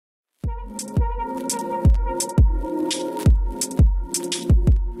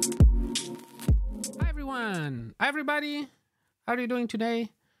everyone. Hi, everybody. How are you doing today?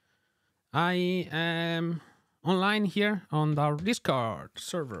 I am online here on our Discord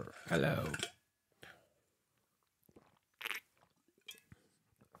server. Hello.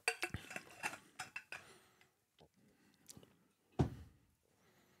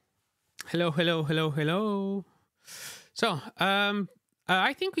 Hello, hello, hello, hello. So,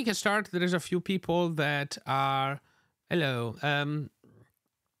 I think we can start. There is a few people that are... Hello.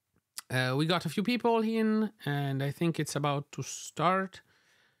 We got a few people in, and I think it's about to start.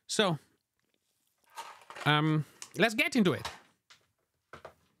 So, let's get into it.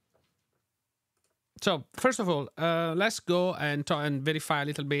 So, first of all, let's go and verify a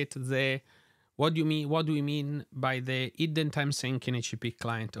little bit what do we mean by the hidden time sink in HTTP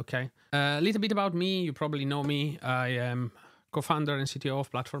client, okay? A little bit about me. You probably know me. I am co-founder and CTO of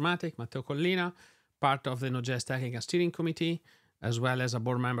Platformatic, Matteo Collina, part of the Node.js Technical Steering Committee, as well as a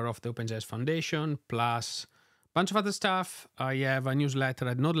board member of the OpenJS Foundation, plus a bunch of other stuff. I have a newsletter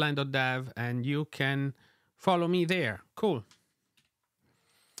at nodeline.dev, and you can follow me there. Cool.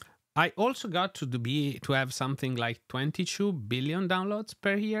 I also got to have something like 22 billion downloads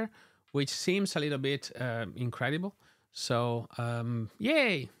per year, which seems a little bit incredible. So,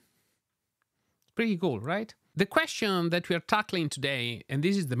 yay! Pretty cool, right? The question that we are tackling today, and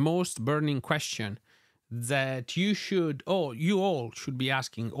this is the most burning question that you all should be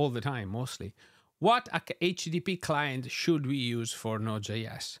asking all the time, mostly. What HTTP client should we use for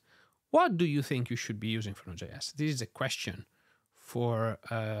Node.js? What do you think you should be using for Node.js? This is a question for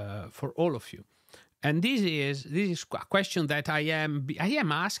all of you. And this is a question that I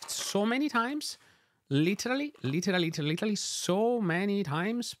am asked so many times, literally so many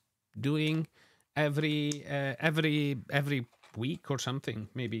times during every week or something.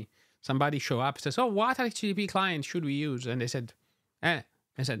 Maybe somebody show up and says, "Oh, what HTTP client should we use?" And they said, I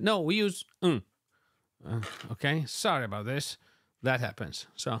said, "No, we use okay, sorry about this. That happens."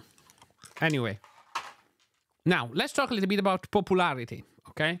 So anyway, now let's talk a little bit about popularity,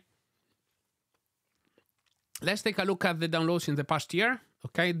 okay? Let's take a look at the downloads in the past year.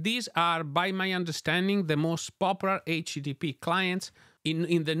 Okay, these are, by my understanding, the most popular HTTP clients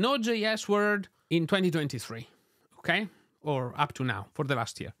in the Node.js world in 2023. Okay, or up to now for the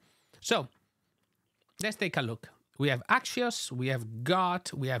last year. So let's take a look. We have Axios, we have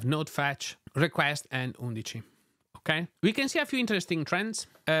GOT, we have NodeFetch, Request, and undici. Okay, we can see a few interesting trends.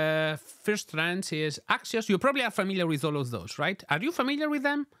 First trend is Axios. You probably are familiar with all of those, right? Are you familiar with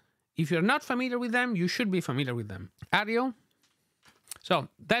them? If you're not familiar with them, you should be familiar with them. Are you? So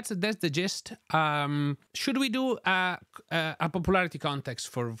that's the gist. Should we do a popularity context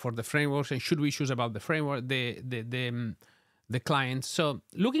for the frameworks, and should we choose about the framework, the client? So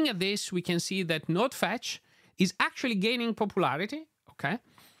looking at this, we can see that NodeFetch is actually gaining popularity. Okay,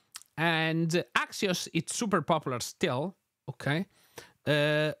 and Axios, it's super popular still. Okay,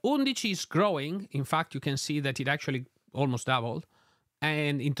 undici is growing. In fact, you can see that it actually almost doubled.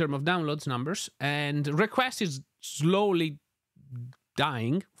 And in terms of downloads numbers, and Request is slowly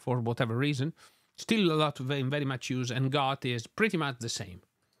dying for whatever reason. Still a lot of very much used, and GOT is pretty much the same.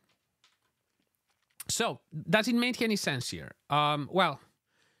 So, does it make any sense here? Well,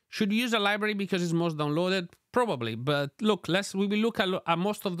 should you use a library because it's most downloaded? Probably, but look, we will look at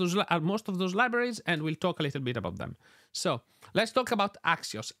most of those libraries, and we'll talk a little bit about them. So, let's talk about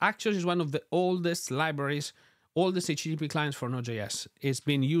Axios. Axios is one of the oldest libraries. Oldest HTTP clients for Node.js. It's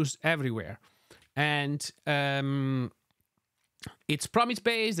been used everywhere. And it's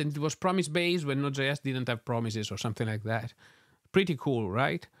promise-based, and it was promise-based when Node.js didn't have promises or something like that. Pretty cool,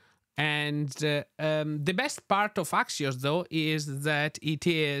 right? And the best part of Axios, though, is that it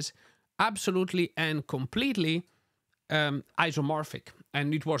is absolutely and completely isomorphic.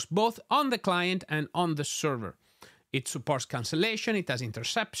 And it works both on the client and on the server. It supports cancellation, it has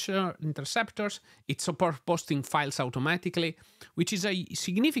interceptors, it supports posting files automatically, which is a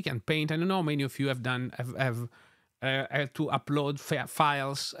significant pain. I don't know many of you have to upload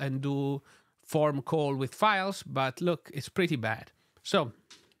files and do form call with files, but look, it's pretty bad. So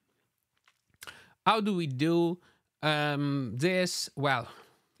how do we do this? Well,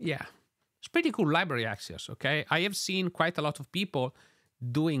 yeah, it's pretty cool library, Axios, okay? I have seen quite a lot of people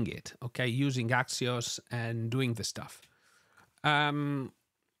doing it, okay, using Axios and doing the stuff. Another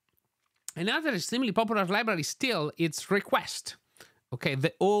extremely popular library still, it's Request. Okay,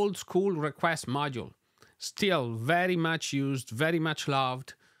 the old school Request module. Still very much used, very much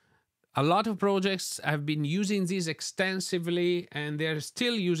loved. A lot of projects have been using this extensively, and they're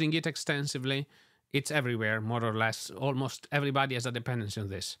still using it extensively. It's everywhere, more or less. Almost everybody has a dependency on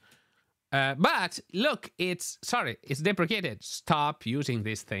this. But look, it's deprecated. Stop using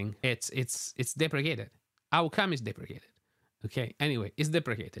this thing. It's deprecated. How come it's deprecated? Okay, anyway, it's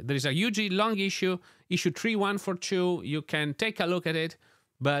deprecated. There is a huge long issue 3.142. You can take a look at it,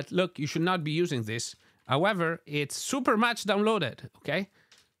 but look, you should not be using this. However, it's super much downloaded, okay?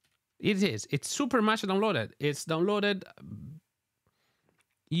 It is. It's super much downloaded. It's downloaded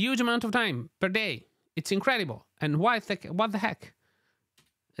huge amount of time per day. It's incredible. And what the heck?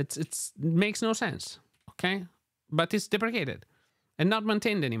 It makes no sense, okay? But it's deprecated and not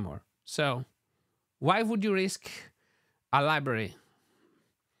maintained anymore. So why would you risk a library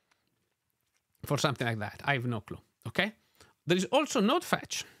for something like that? I have no clue, okay? There is also node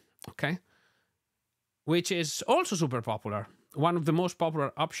fetch, okay? Which is also super popular. One of the most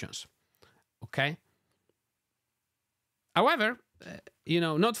popular options, okay? However, you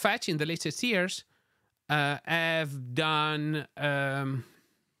know, node fetch in the latest years have done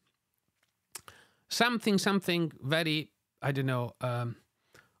something very, I don't know,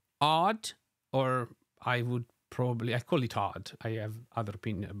 odd, or I call it odd. I have other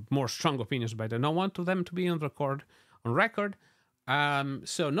more strong opinions, but I don't want them to be on record.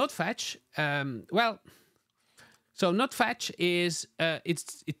 So node fetch, so node fetch is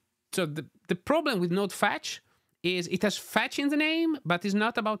so the problem with node fetch is it has fetch in the name, but is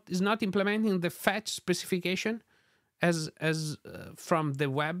not implementing the fetch specification as from the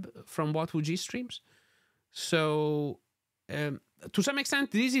web, from what2g streams. So to some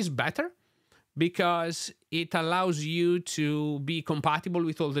extent, this is better because it allows you to be compatible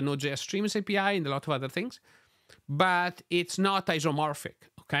with all the Node.js streams API and a lot of other things, but it's not isomorphic,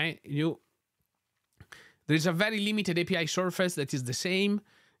 okay? There is a very limited API surface that is the same,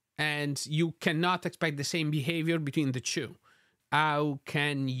 and you cannot expect the same behavior between the two. How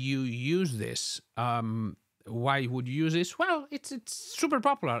can you use this? Why would you use this? Well, it's super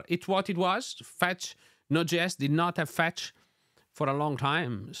popular. It's what it was. Fetch, Node.js did not have fetch for a long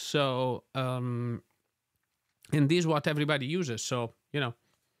time. So, and this is what everybody uses. So, you know,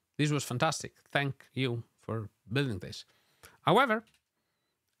 this was fantastic. Thank you for building this. However,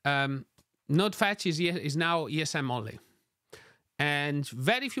 node fetch is now ESM only. And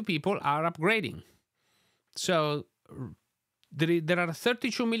very few people are upgrading. So there are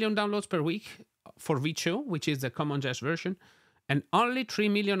 32 million downloads per week for V2, which is the CommonJS version, and only 3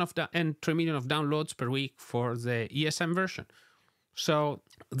 million of downloads per week for the ESM version. So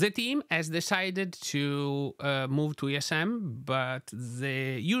the team has decided to move to ESM, but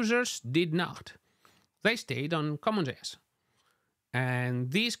the users did not. They stayed on CommonJS. And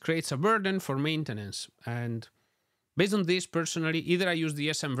this creates a burden for maintenance. And based on this, personally, either I use the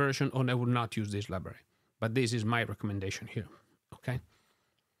ESM version or I would not use this library. But this is my recommendation here, okay?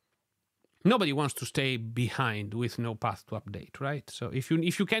 Nobody wants to stay behind with no path to update, right? So if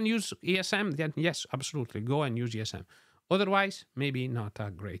you can use ESM, then yes, absolutely, go and use ESM. Otherwise, maybe not a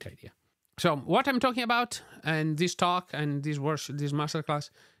great idea. So what I'm talking about, and this talk and this masterclass,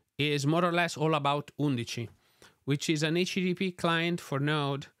 is more or less all about Undici, which is an HTTP client for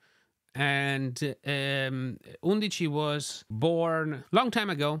Node. And Undici was born a long time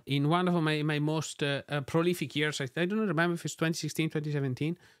ago in one of my most prolific years. I don't remember if it's 2016,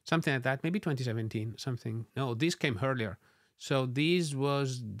 2017, something like that. Maybe 2017, something. No, this came earlier. So this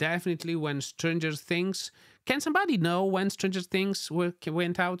was definitely when Stranger Things... Can somebody know when Stranger Things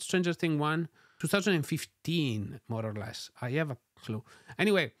went out? Stranger Things 1? 2015, more or less. I have a clue.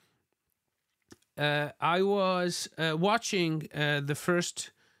 Anyway, I was watching the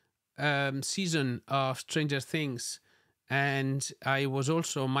first season of Stranger Things, and I was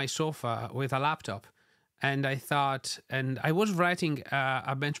also on my sofa with a laptop, and I thought, and I was writing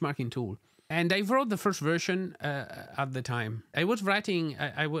a benchmarking tool, and I wrote the first version at the time. I was writing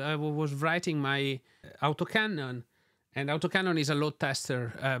my autocannon, and autocannon is a load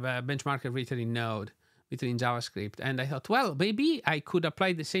tester benchmarker written in Node, written in JavaScript, and I thought, well, maybe I could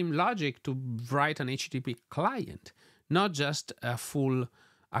apply the same logic to write an HTTP client, not just a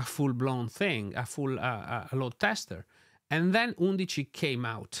full-blown thing, a load tester. And then Undici came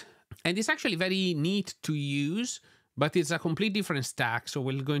out. And it's actually very neat to use, but it's a complete different stack, so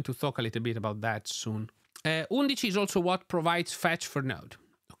we're going to talk a little bit about that soon. Undici is also what provides fetch for Node,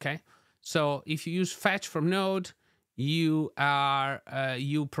 okay? So if you use fetch from Node, you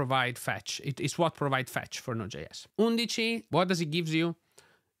provide fetch. It's what provides fetch for Node.js. Undici, what does it give you?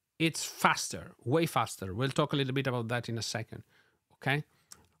 It's faster, way faster. We'll talk a little bit about that in a second, okay?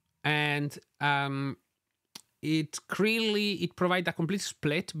 And it provides a complete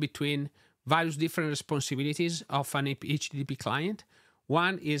split between various different responsibilities of an HTTP client.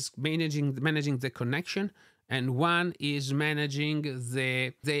 One is managing the connection, and one is managing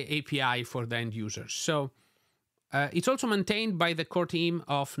the API for the end user. So It's also maintained by the core team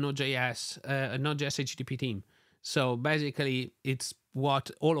of Node.js, Node.js HTTP team. So basically, it's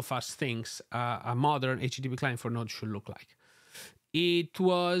what all of us thinks a modern HTTP client for Node should look like. It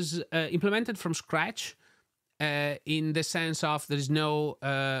was implemented from scratch in the sense of there is no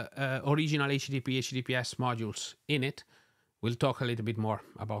original HTTP, HTTPS modules in it. We'll talk a little bit more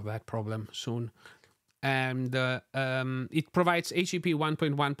about that problem soon. And it provides HTTP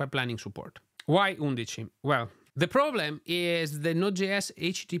 1.1 pipelining support. Why Undici? Well, the problem is the Node.js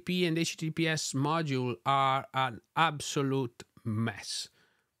HTTP and HTTPS module are an absolute mess.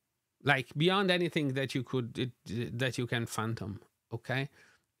 Like beyond anything that you can fathom. Okay,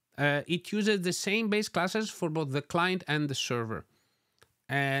 it uses the same base classes for both the client and the server,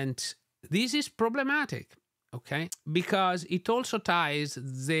 and this is problematic. Okay, because it also ties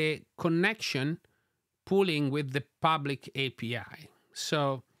the connection pooling with the public API.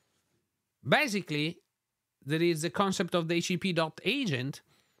 So basically, there is the concept of the HTTP.agent,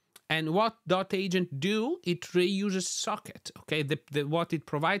 and what .agent do? It reuses socket. Okay, what it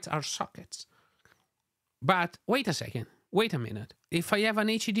provides are sockets. But wait a second. Wait a minute. If I have an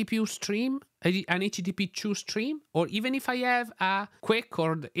HTTP stream, an HTTP2 stream, or even if I have a quick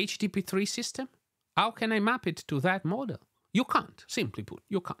or the HTTP3 system, how can I map it to that model? You can't, simply put,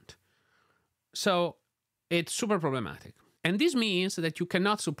 you can't. So it's super problematic. And this means that you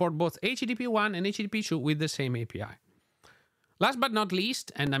cannot support both HTTP1 and HTTP2 with the same API. Last but not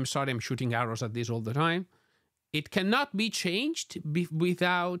least, and I'm sorry I'm shooting arrows at this all the time, it cannot be changed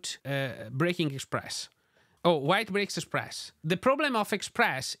without breaking Express. Oh, why it breaks Express? The problem of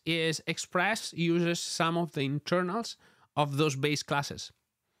Express is Express uses some of the internals of those base classes.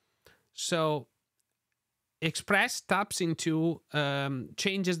 So Express taps into,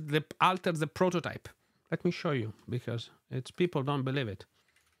 alters the prototype. Let me show you, because people don't believe it.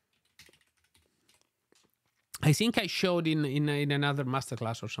 I think I showed in another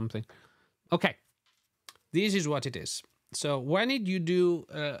masterclass or something. Okay, this is what it is. So when you do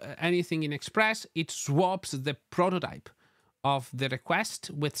anything in Express, it swaps the prototype of the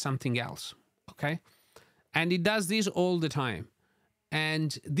request with something else, okay? And it does this all the time.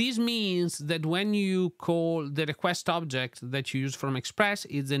 And this means that when you call the request object that you use from Express,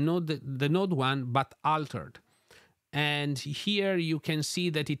 it's the node one, but altered. And here you can see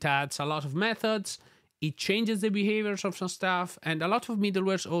that it adds a lot of methods, it changes the behaviors of some stuff, and a lot of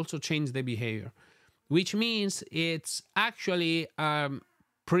middlewares also change the behavior, which means it's actually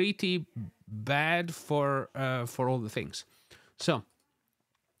pretty bad for all the things. So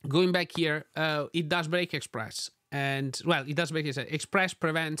going back here, it does break Express. And, well, it does break it. Express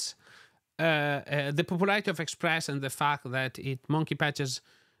prevents the popularity of Express and the fact that it monkey patches,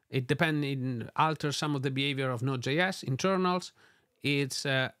 it alters some of the behavior of Node.js internals. It's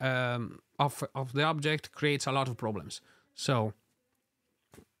of the object creates a lot of problems. So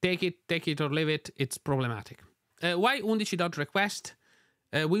take it or leave it. It's problematic. Why undici.request?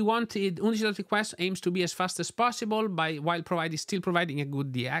 Undici.request aims to be as fast as possible while still providing a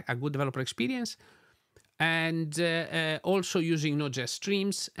good developer experience, and also using Node.js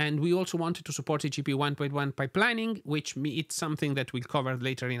streams. And we also wanted to support HTTP 1.1 pipelining, which it's something that we'll cover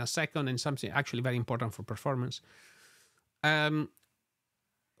later in a second, and something actually very important for performance.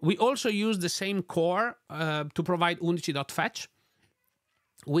 We also use the same core to provide undici.fetch,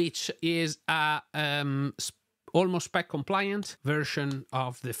 which is a almost spec compliant version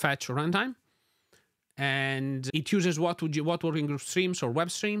of the fetch runtime. And it uses what working group streams or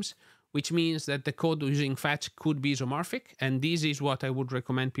web streams, which means that the code using fetch could be isomorphic. And this is what I would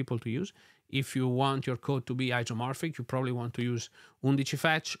recommend people to use. If you want your code to be isomorphic, you probably want to use undici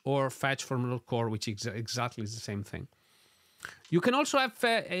fetch or fetch from node core, which is exactly the same thing. You can also have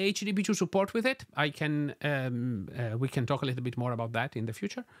HTTP2 support with it. We can talk a little bit more about that in the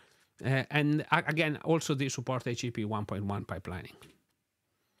future. And again, also they support HTTP 1.1 pipelining.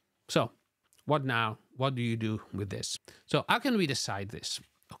 So what now? What do you do with this? So how can we decide this?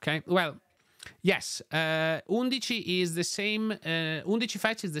 Okay, well, yes, Undici is the same. Undici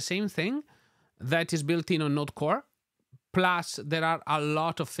fetch is the same thing that is built in on Node Core. Plus, there are a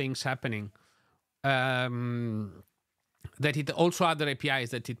lot of things happening that it also other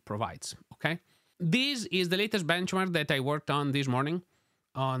APIs that it provides. Okay, this is the latest benchmark that I worked on this morning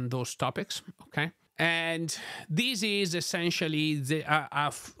on those topics. Okay. And this is essentially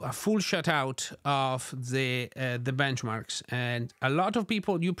a full shutout of the benchmarks. And a lot of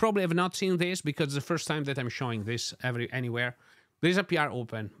people, you probably have not seen this because it's the first time that I'm showing this anywhere. There is a PR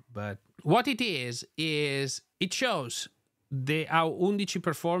open, but what it is it shows how Undici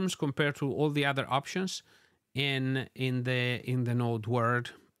performs compared to all the other options in the Node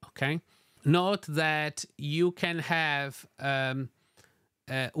world. Okay, note that you can have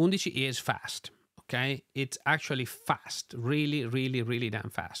Undici is fast. Okay, it's actually fast, really, really, really damn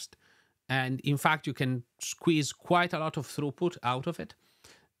fast. And in fact, you can squeeze quite a lot of throughput out of it,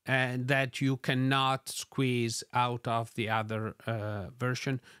 and that you cannot squeeze out of the other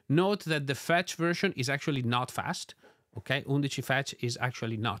version. Note that the fetch version is actually not fast. Okay, Undici fetch is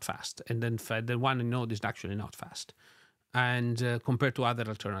actually not fast, and then the one in Node is actually not fast, and compared to other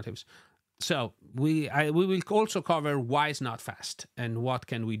alternatives. So we will also cover why it's not fast and what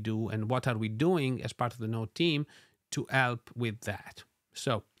can we do and what are we doing as part of the Node team to help with that.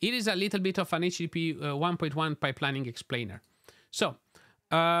 So it is a little bit of an HTTP 1.1 pipelining explainer. So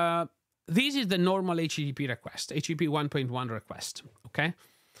this is the normal HTTP request, HTTP 1.1 request. Okay.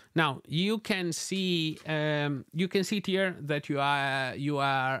 Now you can see it here that you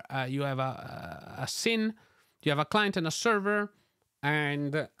have a SYN, you have a client and a server,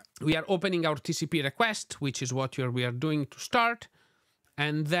 and we are opening our TCP request, which is what we are doing to start.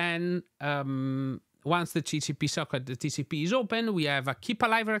 And then once the TCP socket, the TCP is open, we have a keep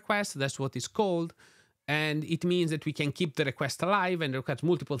alive request. That's what it's called. And it means that we can keep the request alive and request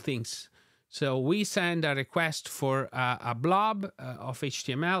multiple things. So we send a request for a blob of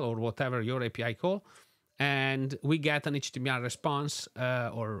HTML or whatever your API call, and we get an HTML response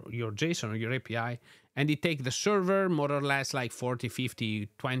or your JSON or your API, and it takes the server more or less like 40, 50,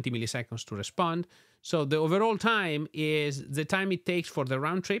 20 milliseconds to respond. So the overall time is the time it takes for the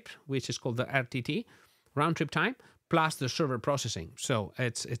round trip, which is called the RTT, round trip time, plus the server processing. So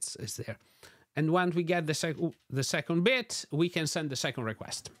it's there. And once we get the second bit, we can send the second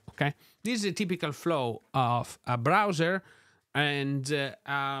request. Okay, this is a typical flow of a browser, and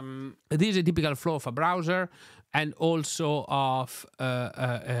and also of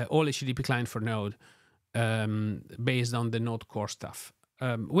all HTTP client for Node, based on the Node core stuff,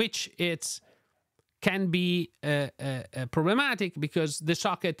 which can be problematic because the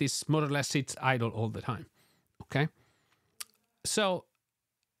socket is more or less sits idle all the time. Okay, so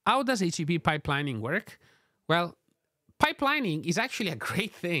how does HTTP pipelining work? Well, pipelining is actually a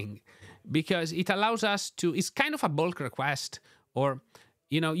great thing because it allows us to, it's kind of a bulk request, or,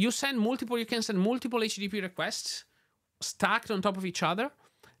 you can send multiple HTTP requests stacked on top of each other,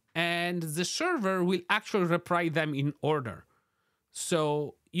 and the server will actually reply them in order.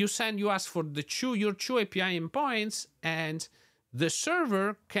 So you ask for your two API endpoints, and the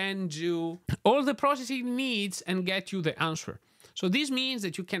server can do all the processing it needs and get you the answer. So this means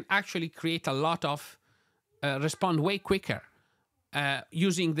that you can actually create a lot of respond way quicker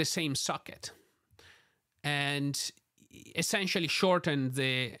using the same socket, and essentially shorten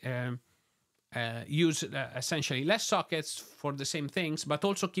the use essentially less sockets for the same things, but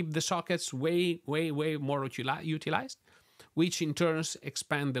also keep the sockets way more utilized, which in turn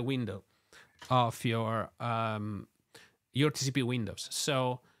expand the window of your TCP windows.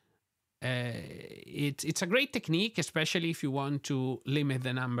 So it's a great technique, especially if you want to limit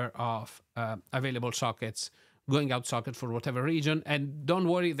the number of available sockets going out socket for whatever region. And don't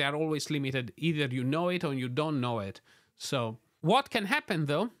worry, they're always limited. Either you know it or you don't know it. So what can happen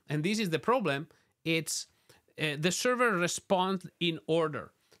though, and this is the problem, it's the server responds in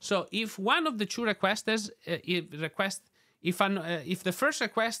order. So if one of the two requests, if the first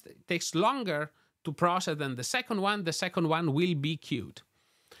request takes longer to process than the second one will be queued.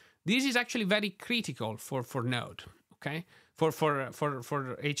 This is actually very critical for Node, okay? For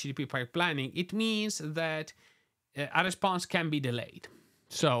HTTP pipelining, it means that a response can be delayed.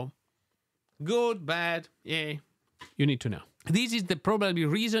 So, good, bad, yeah, you need to know. This is the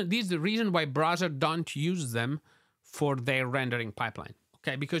reason why browsers don't use them for their rendering pipeline,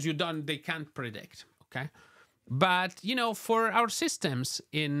 okay? Because they can't predict, okay? But for our systems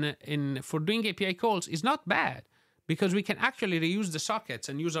for doing API calls, it's not bad, because we can actually reuse the sockets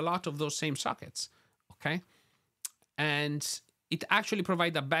and use a lot of those same sockets, okay? And it actually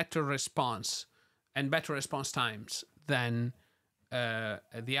provides a better response and better response times than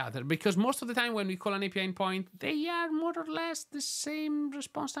the other, because most of the time when we call an API endpoint, they are more or less the same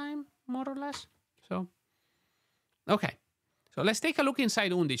response time, more or less. So, okay. So let's take a look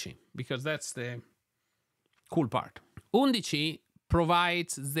inside Undici, because that's the cool part. Undici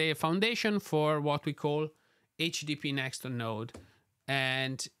provides the foundation for what we call HTTP next on Node,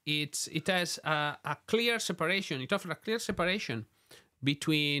 and it has a clear separation. It offers a clear separation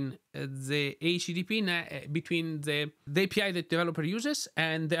between the HTTP, between the API that developer uses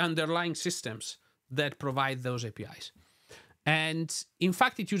and the underlying systems that provide those APIs. And in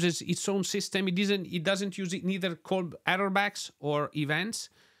fact, it uses its own system. It doesn't use it neither called errorbags or events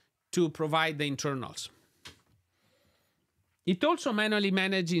to provide the internals. It also manually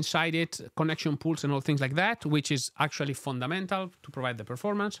manages inside it connection pools and all things like that, which is actually fundamental to provide the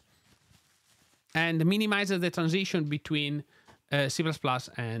performance, and minimizes the transition between C++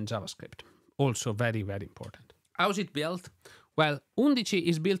 and JavaScript. Also very, very important. How's it built? Well, Undici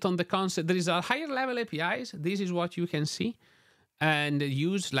is built on the concept. There is a higher level APIs. This is what you can see and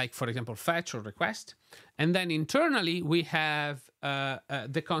use, like, for example, fetch or request. And then internally, we have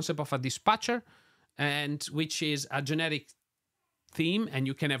the concept of a dispatcher, and which is a generic theme. And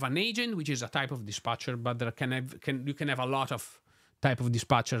you can have an agent, which is a type of dispatcher, but there you can have a lot of type of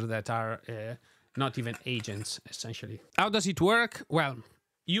dispatchers that are not even agents, essentially. How does it work? Well,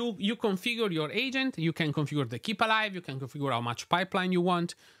 you configure your agent. You can configure the keep alive. You can configure how much pipeline you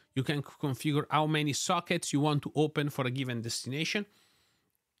want. You can configure how many sockets you want to open for a given destination.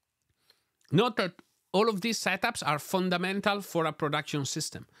 Note that all of these setups are fundamental for a production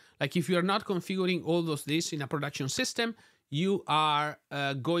system. Like, if you're not configuring all those this in a production system, you are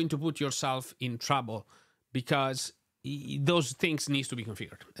going to put yourself in trouble, because those things need to be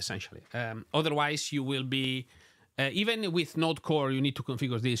configured, essentially. Otherwise, you will be... even with Node Core, you need to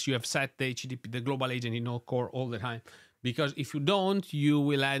configure this. You have set the HTTP, the global agent in Node Core all the time. Because if you don't, you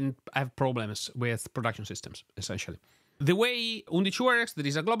will have problems with production systems, essentially. The way Undici works, there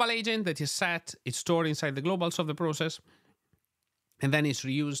is a global agent that is set, it's stored inside the globals of the process, and then it's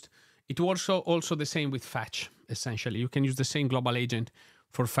reused. It also the same with fetch, essentially. You can use the same global agent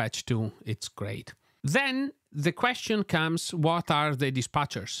for fetch too. It's great. Then the question comes, what are the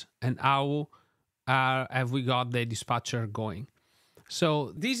dispatchers, and how have we got the dispatcher going?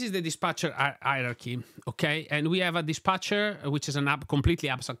 So this is the dispatcher hierarchy, okay? And we have a dispatcher, which is a completely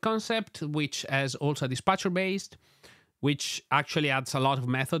abstract concept, which has also a dispatcher-based, which actually adds a lot of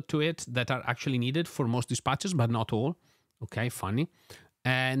method to it that are actually needed for most dispatchers, but not all. Okay, funny.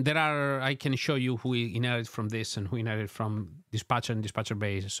 And there are, I can show you who inherited from this and who inherited from dispatcher and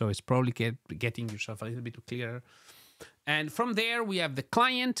dispatcher-based. So it's probably getting yourself a little bit clearer. And from there, we have the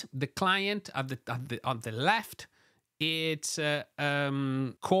client. The client on the left, it's a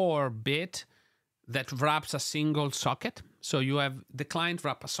core bit that wraps a single socket. So you have the client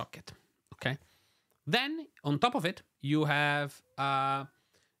wrap a socket, okay? Then on top of it, you have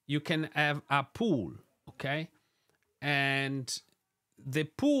you can have a pool, okay? And the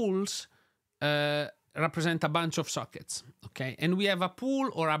pools represent a bunch of sockets, okay? And we have a pool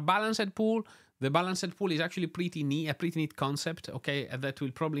or a balanced pool. The balanced pool is actually a pretty neat concept, okay? That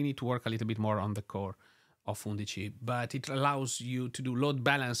will probably need to work a little bit more on the core of Undici, but it allows you to do load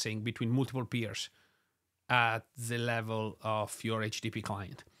balancing between multiple peers at the level of your HTTP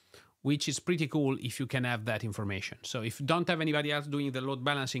client, which is pretty cool if you can have that information. So if you don't have anybody else doing the load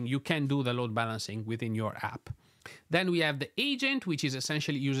balancing, you can do the load balancing within your app. Then we have the agent, which is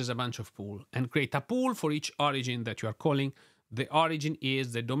essentially uses a bunch of pool and create a pool for each origin that you are calling. The origin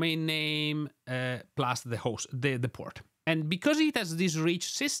is the domain name plus the host, the port. And because it has this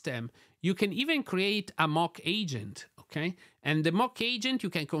rich system, you can even create a mock agent, okay? And the mock agent you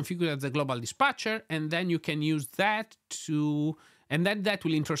can configure as the global dispatcher, and then you can use that to, and then that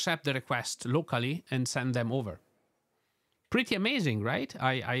will intercept the request locally and send them over. Pretty amazing, right?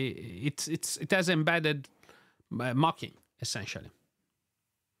 It has embedded mocking, essentially.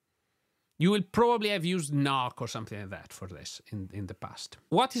 You will probably have used knock or something like that for this in the past.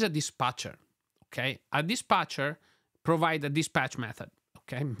 What is a dispatcher? Okay, a dispatcher provides a dispatch method.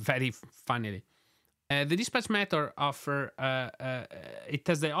 Okay, very funnily. The dispatch method offer it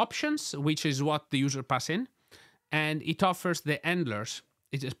has the options, which is what the user pass in, and it offers the handlers.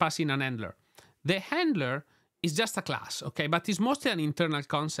 It is passing an handler. The handler is just a class, okay, but it's mostly an internal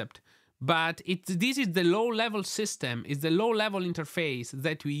concept. But this is the low-level system, is the low-level interface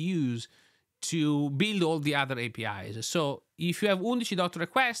that we use to build all the other APIs. So if you have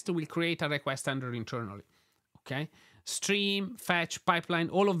undici.request, we'll create a request handler internally, okay? Stream, fetch, pipeline,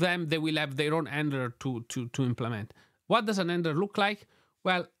 all of them, they will have their own handler to implement. What does an handler look like?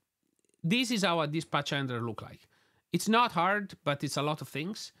 Well, this is how a dispatch handler look like. It's not hard, but it's a lot of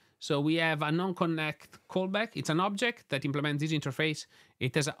things. So we have a non-connect callback. It's an object that implements this interface.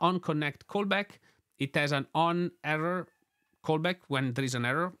 It has an on-connect callback. It has an on-error callback when there is an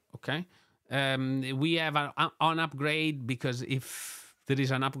error, okay? We have an on-upgrade because if there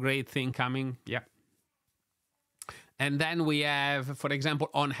is an upgrade thing coming, yeah. And then we have, for example,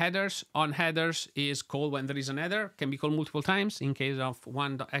 on-headers. On-headers is called when there is an header, can be called multiple times in case of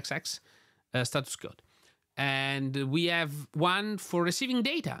 1.xx status code. And we have one for receiving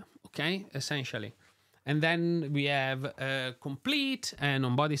data, okay, essentially. And then we have complete and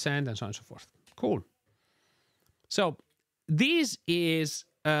on body send and so on and so forth. Cool. So this is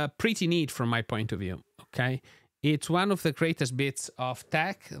pretty neat from my point of view, okay? It's one of the greatest bits of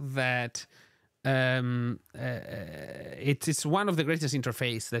tech that it's one of the greatest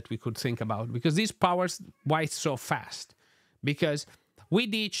interface that we could think about, because this powers why it's so fast, because we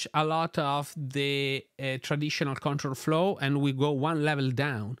ditch a lot of the traditional control flow and we go one level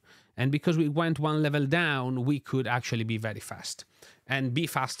down. And because we went one level down, we could actually be very fast and be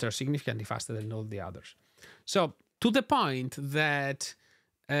faster, significantly faster than all the others. So to the point that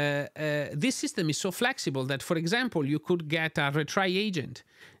this system is so flexible that, for example, you could get a retry agent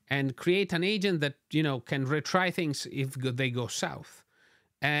and create an agent that, you know, can retry things if they go south.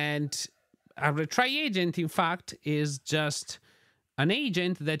 And a retry agent, in fact, is just an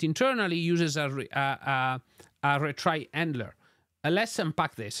agent that internally uses a retry handler. Let's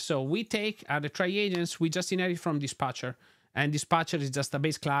unpack this. So we take the retry agents, we just inherit from dispatcher, and dispatcher is just a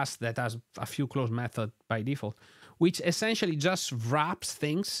base class that has a few closed methods by default, which essentially just wraps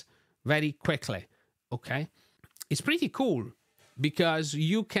things very quickly. Okay, it's pretty cool because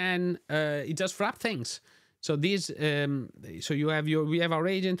you can it just wrap things. So these so we have our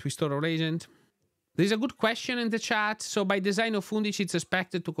agent, we store our agent. There's a good question in the chat. So by design of Undici, it's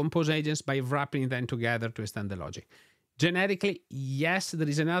expected to compose agents by wrapping them together to extend the logic. Generically, yes, there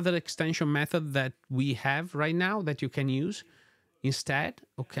is another extension method that we have right now that you can use instead.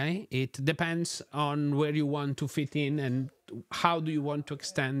 Okay, it depends on where you want to fit in and how do you want to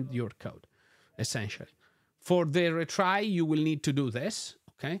extend your code, essentially. For the retry, you will need to do this.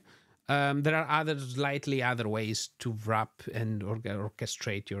 Okay, there are slightly other ways to wrap and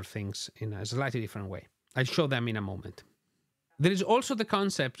orchestrate your things in a slightly different way. I'll show them in a moment. There is also the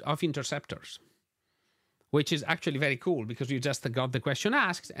concept of interceptors, which is actually very cool because you just got the question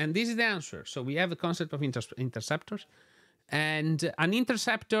asked and this is the answer. So we have the concept of interceptors, and an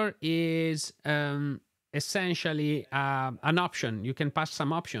interceptor is essentially an option. You can pass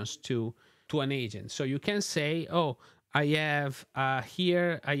some options to an agent. So you can say, oh, I have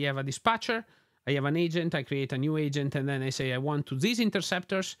here, I have a dispatcher, I have an agent, I create a new agent, and then I say I want to these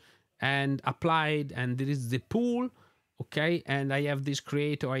interceptors and applied, and there is the pool, okay, and I have this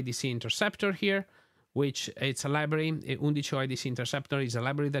create OIDC interceptor here, which it's a library. Undici OIDC interceptor is a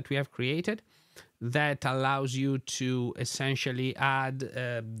library that we have created that allows you to essentially add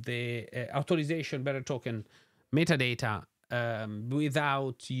the authorization bearer token metadata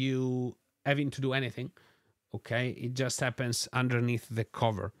without you having to do anything. Okay, it just happens underneath the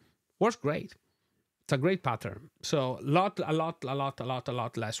cover. Works great. It's a great pattern. So a lot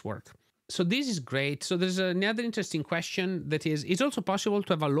less work. So this is great. So there's another interesting question that is, it's also possible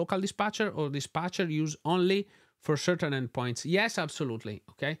to have a local dispatcher or dispatcher used only for certain endpoints. Yes, absolutely.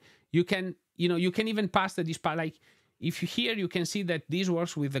 Okay. You can even pass the dispatch. Like if you here, you can see that this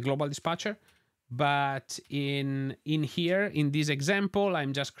works with the global dispatcher, but in here, in this example,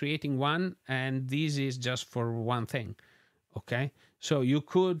 I'm just creating one and this is just for one thing. Okay. So you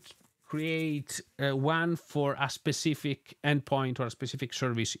could create one for a specific endpoint or a specific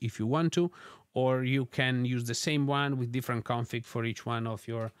service if you want to, or you can use the same one with different config for each one of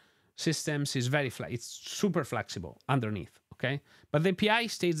your systems. It's super flexible underneath, okay? But the API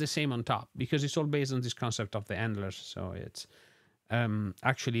stays the same on top because it's all based on this concept of the handlers. So it's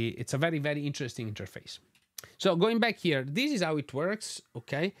actually, it's a very, very interesting interface. So going back here, this is how it works,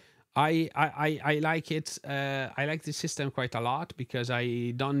 okay? I like it. I like this system quite a lot because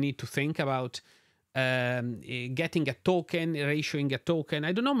I don't need to think about getting a token, ratioing a token.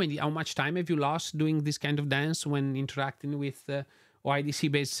 I don't know how much time have you lost doing this kind of dance when interacting with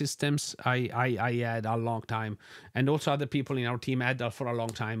OIDC based systems. I had a long time, and also other people in our team had for a long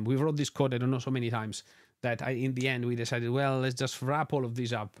time. We wrote this code, I don't know, so many times that in the end we decided, well, let's just wrap all of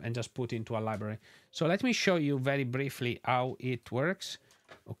these up and just put into a library. So let me show you very briefly how it works.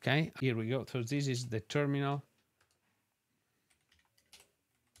 Okay, here we go. So this is the terminal.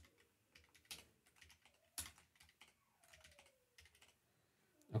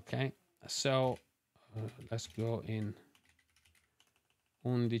 Okay, so let's go in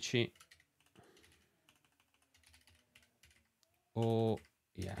Undici. Oh,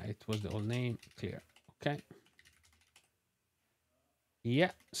 yeah, it was the old name. Clear. Okay.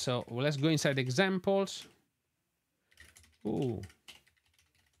 Yeah, so let's go inside examples. Ooh.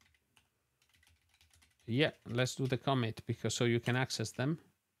 Yeah, let's do the commit because so you can access them.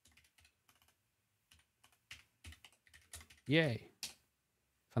 Yay.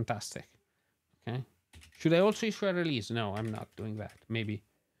 Fantastic. Okay. Should I also issue a release? No, I'm not doing that. Maybe,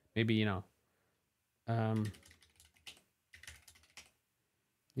 you know.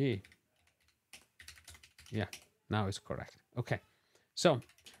 Yeah. Yeah, now it's correct. Okay. So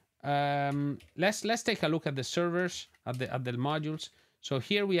let's take a look at the servers, at the modules. So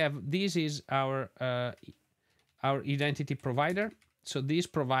here we have, this is our our identity provider. So this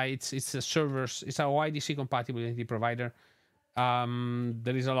provides, it's a servers, it's our OIDC compatible identity provider.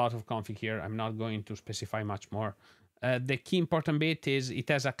 There is a lot of config here. I'm not going to specify much more. The key important bit is it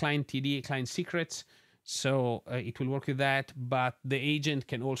has a client TD, client secrets. So it will work with that, but the agent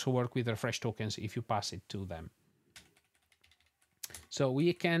can also work with refresh tokens if you pass it to them. So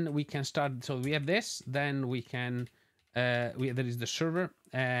we can start. So we have this, then we can, there is the server,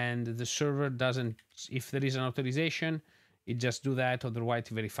 and the server doesn't, if there is an authorization, it just do that, otherwise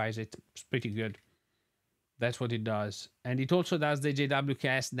it verifies it. It's pretty good. That's what it does. And it also does the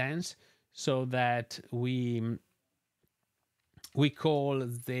JWKS dance, so that we call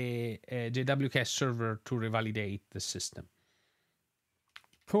the JWKS server to revalidate the system.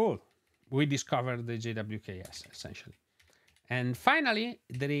 Cool. We discovered the JWKS essentially. And finally,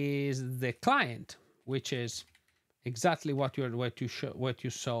 there is the client, which is exactly what you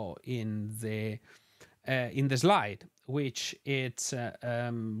saw in the slide, which it's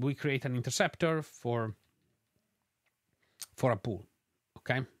we create an interceptor for a pool.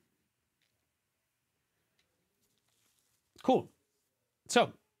 Okay. Cool.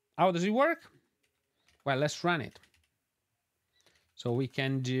 So how does it work? Well, let's run it. So we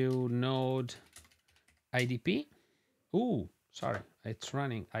can do node IDP. Ooh, sorry, it's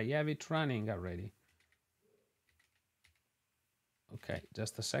running. I have it running already. Okay,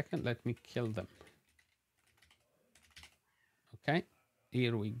 just a second. Let me kill them. Okay,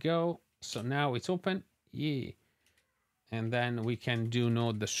 here we go. So now it's open. Yeah. And then we can do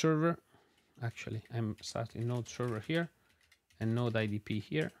node the server. Actually, I'm starting node server here and node IDP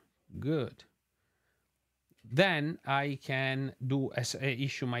here. Good. Then I can do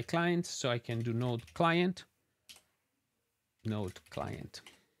issue my client. So I can do node client.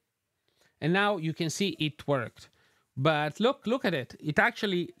 And now you can see it worked. But look at it. It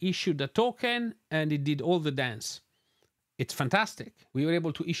actually issued a token and it did all the dance. It's fantastic. We were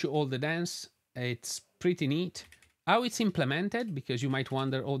able to issue all the dance. It's pretty neat. How it's implemented, because you might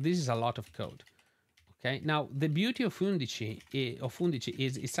wonder, oh, this is a lot of code. Okay, now the beauty of Undici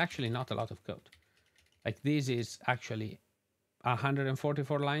is it's actually not a lot of code. Like this is actually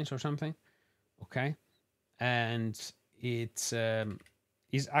 144 lines or something. Okay, and it's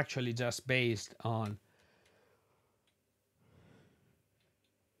is actually just based on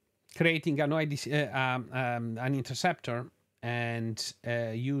creating an OIDC, an interceptor, and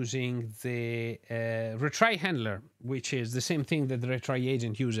using the retry handler, which is the same thing that the retry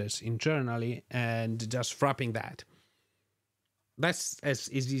agent uses internally, and just wrapping that. That's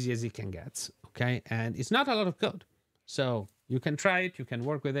as easy as it can get. Okay, and it's not a lot of code, so you can try it, you can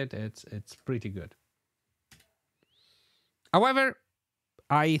work with it. It's pretty good. However,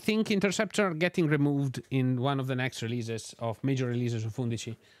 I think Interceptor are getting removed in one of the next releases of major releases of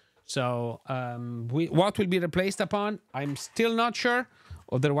Undici. So what will be replaced upon, I'm still not sure.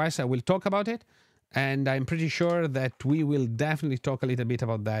 Otherwise, I will talk about it. And I'm pretty sure that we will definitely talk a little bit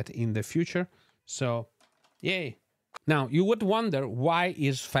about that in the future. So, yay. Now, you would wonder, why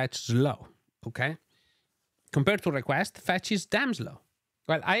is fetch slow? Okay. Compared to request, fetch is damn slow.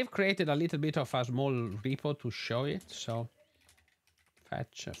 Well, I've created a little bit of a small repo to show it. So,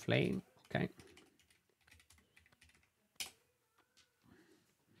 fetch a flame. Okay.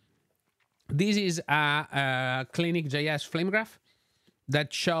 This is a clinic.js flame graph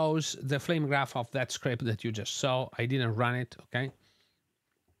that shows the flame graph of that script that you just saw. I didn't run it, okay?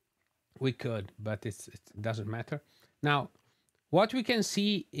 We could, but it doesn't matter. Now, what we can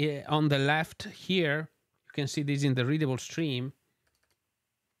see on the left here, you can see this in the readable stream.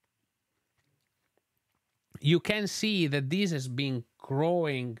 You can see that this has been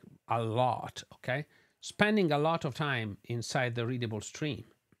growing a lot, okay? Spending a lot of time inside the readable stream.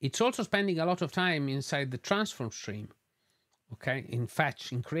 It's also spending a lot of time inside the transform stream, okay, in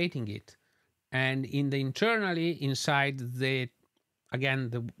fetch, in creating it, and in the internally inside the, again,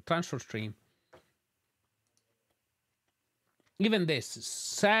 the transfer stream. Even this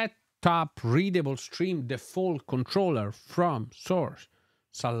set up readable stream default controller from source.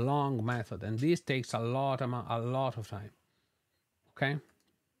 It's a long method, and this takes a lot of time. Okay.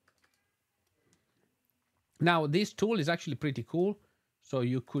 Now this tool is actually pretty cool. So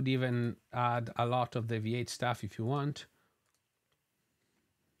you could even add a lot of the V8 stuff if you want.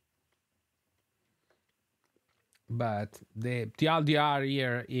 But the TLDR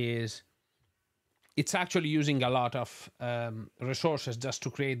here is, it's actually using a lot of resources just to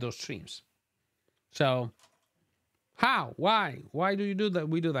create those streams. So how? Why? Why do you do that?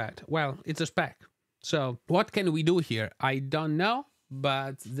 We do that. Well, it's a spec. So what can we do here? I don't know,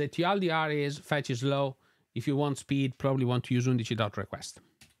 but the TLDR is fetch is low. If you want speed, probably want to use undici.request.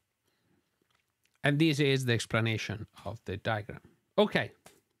 And this is the explanation of the diagram. Okay.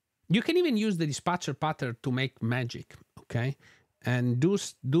 You can even use the dispatcher pattern to make magic, okay? And do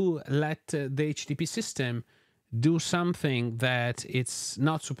let the HTTP system do something that it's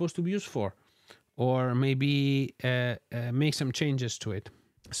not supposed to be used for, or maybe make some changes to it.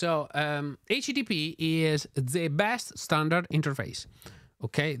 So HTTP is the best standard interface.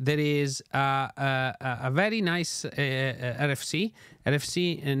 Okay, there is a very nice RFC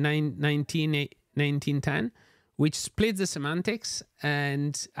 1910, which splits the semantics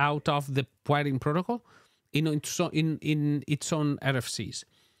and out of the wiring protocol in its own RFCs.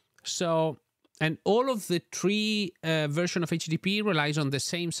 So, and all of the three version of HTTP relies on the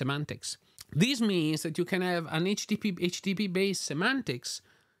same semantics. This means that you can have an HTTP based semantics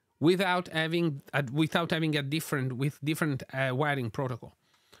without having a different wiring protocol,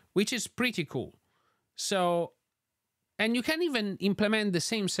 which is pretty cool. So, and you can even implement the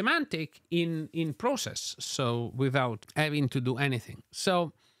same semantic in process, so without having to do anything.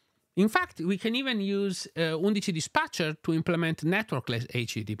 So, in fact, we can even use undici dispatcher to implement networkless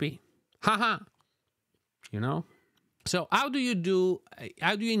HTTP. Haha, you know. So how do you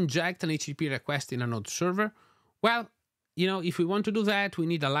inject an HTTP request in a Node server? Well, you know, if we want to do that, we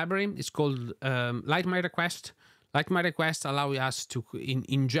need a library. It's called LikeMyRequest. LikeMyRequest allows us to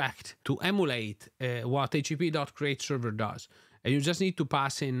inject, to emulate what http.createServer does. And you just need to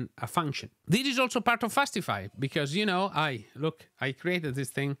pass in a function. This is also part of Fastify because, you know, I created this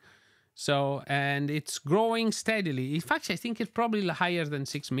thing. So, and it's growing steadily. In fact, I think it's probably higher than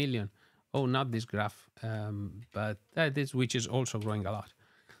 6 million. Oh, not this graph, but this, which is also growing a lot.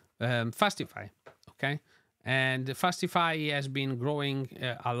 Fastify, okay? And Fastify has been growing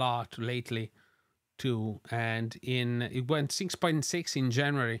a lot lately too. And it went 6.6 in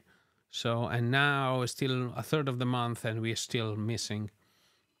January. So, and now it's still a third of the month and we're still missing.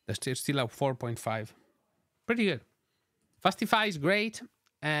 There's still at 4.5. Pretty good. Fastify is great.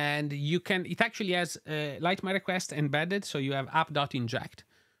 And you can, it actually has LikeMyRequest embedded. So you have app.inject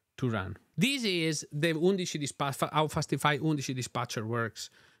to run. This is the undici dispatcher, how Fastify undici dispatcher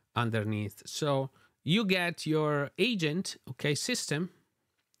works underneath. So you get your agent, okay, system,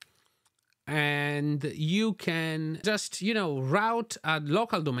 and you can just, you know, route a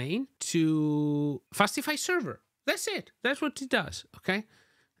local domain to Fastify server. That's it. That's what it does, okay?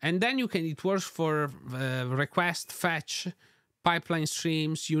 And then you can, it works for request, fetch, pipeline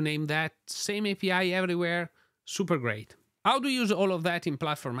streams, you name that, same API everywhere, super great. How do you use all of that in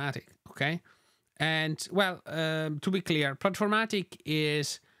Platformatic, okay? And, well, to be clear, Platformatic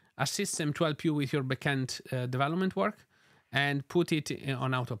is a system to help you with your backend development work and put it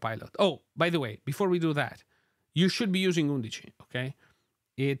on autopilot. Oh, by the way, before we do that, you should be using Undici, okay?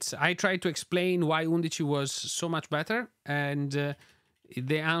 I tried to explain why Undici was so much better, and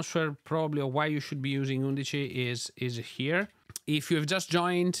the answer probably of why you should be using Undici is here. If you have just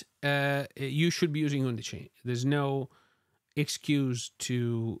joined, you should be using Undici. There's no excuse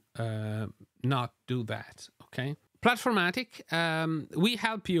to not do that, okay? Platformatic, we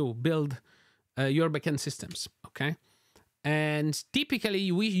help you build your backend systems, okay? And typically,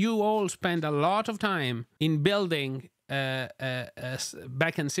 you all spend a lot of time in building a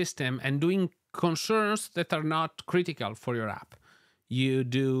backend system and doing concerns that are not critical for your app. You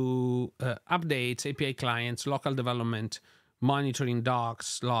do updates, API clients, local development, monitoring,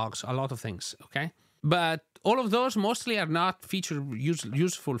 docs, logs, a lot of things, okay? But all of those mostly are not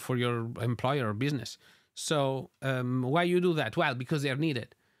useful for your employer or business. So why you do that? Well, because they are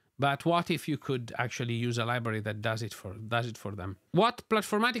needed. But what if you could actually use a library that does it for them? What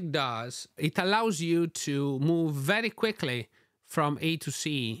Platformatic does, it allows you to move very quickly from A to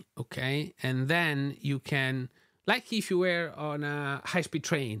C, okay? And then you can, like if you were on a high-speed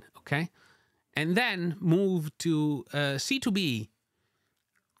train, okay? And then move to C to B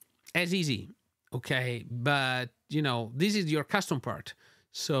as easy, okay? But, you know, this is your custom part.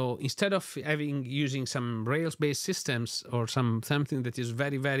 So instead of using some Rails-based systems or something that is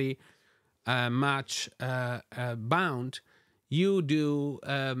very, very much bound, you do.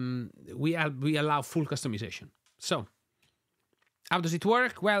 We allow full customization. So how does it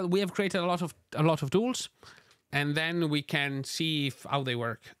work? Well, we have created a lot of tools, and then we can see how they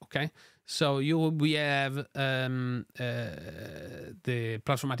work. Okay. So we have the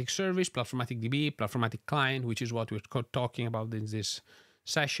Platformatic service, Platformatic DB, Platformatic client, which is what we're talking about in this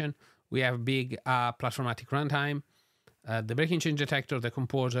session. We have big Platformatic runtime, the breaking change detector, the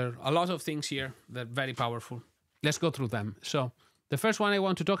composer, a lot of things here that are very powerful. Let's go through them. So the first one I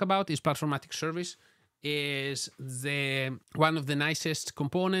want to talk about is Platformatic service. Is one of the nicest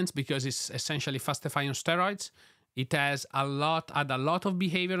components because it's essentially Fastify on steroids. It has a lot of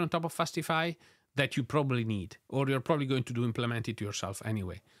behavior on top of Fastify that you probably need, or you're probably going to implement it yourself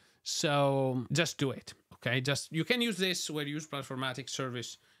anyway. So just do it, okay? You can use this where you use Platformatic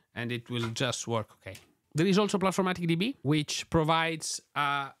service, and it will just work, okay? There is also Platformatic DB, which provides,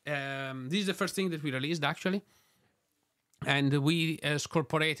 this is the first thing that we released, actually, and we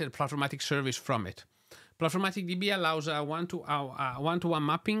incorporated Platformatic service from it. Platformatic DB allows a one-to-one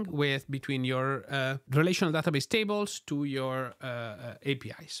mapping between your relational database tables to your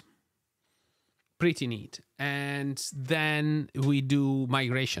APIs. Pretty neat. And then we do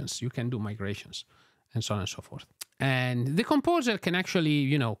migrations. You can do migrations and so on and so forth. And the composer can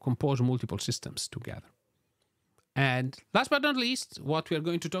actually, compose multiple systems together. And last but not least, what we are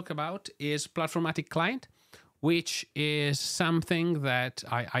going to talk about is Platformatic Client, which is something that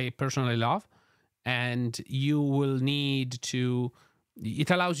I personally love. And you will need to, it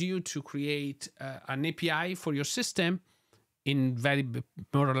allows you to create an API for your system in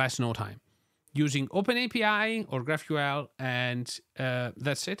more or less no time, using OpenAPI or GraphQL, and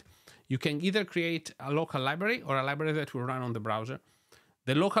that's it. You can either create a local library or a library that will run on the browser.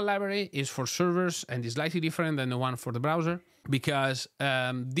 The local library is for servers and is slightly different than the one for the browser because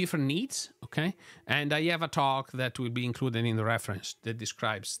different needs, okay? And I have a talk that will be included in the reference that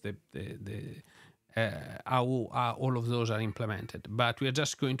describes how all of those are implemented, but we are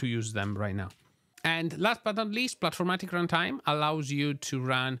just going to use them right now. And last but not least, Platformatic Runtime allows you to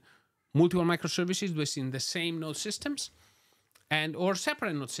run multiple microservices within the same node systems or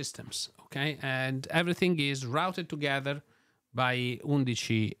separate node systems, okay? And everything is routed together by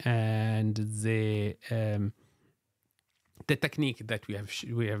undici and the technique that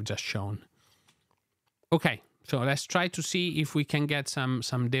we have just shown. Okay, so let's try to see if we can get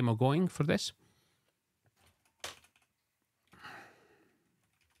some demo going for this.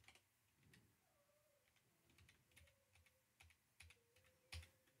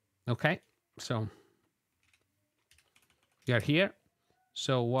 Okay, so we are here.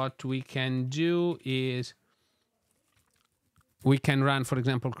 So what we can do is we can run, for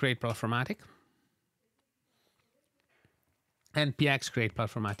example, create Platformatic and px create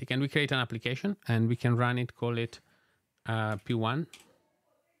Platformatic, and we create an application and we can run it, call it P1.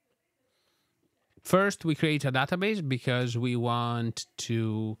 First, we create a database because we want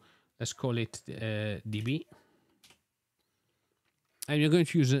to, let's call it DB. And you're going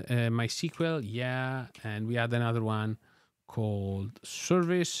to use MySQL, yeah, and we add another one called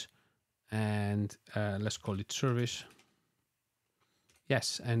service, and let's call it service.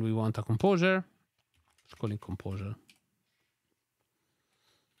 Yes, and we want a composer. Let's call it composer.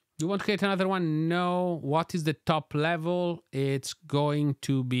 You want to create another one? No. What is the top level? It's going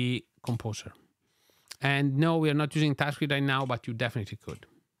to be composer. And no, we are not using TypeScript right now, but you definitely could.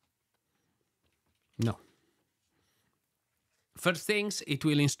 No. First things, it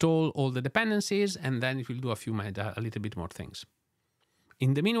will install all the dependencies, and then it will do a little bit more things.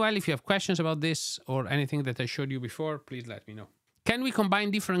 In the meanwhile, if you have questions about this or anything that I showed you before, please let me know. Can we combine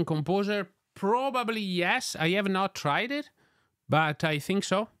different composer? Probably yes. I have not tried it, but I think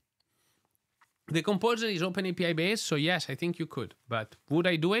so. The composer is OpenAPI based, so yes, I think you could. But would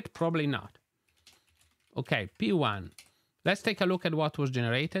I do it? Probably not. Okay, P1. Let's take a look at what was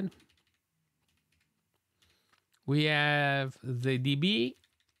generated. We have the DB,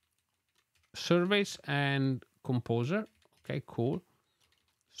 service, and composer. Okay, cool.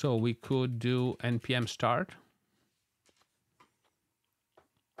 So we could do npm start.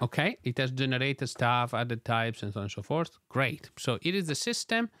 Okay, it has generated stuff, added types, and so on and so forth. Great. So it is the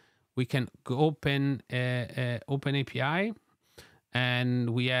system. We can open API, and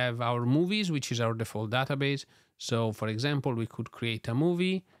we have our movies, which is our default database. So, for example, we could create a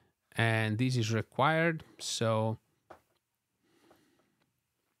movie, and this is required. So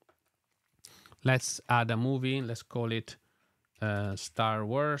let's add a movie. Let's call it Star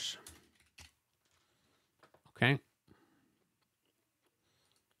Wars. Okay.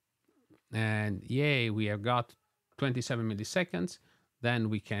 And yay, we have got 27 milliseconds. Then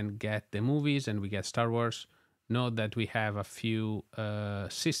we can get the movies and we get Star Wars. Note that we have a few a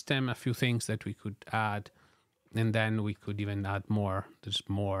few things that we could add. And then we could even add more. There's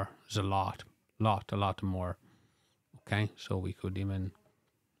a lot more. Okay, so we could even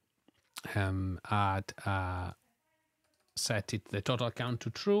add, set the total count to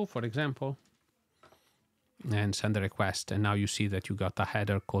true, for example, and send a request. And now you see that you got a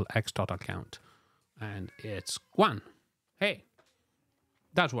header called X total count, and it's 1. Hey,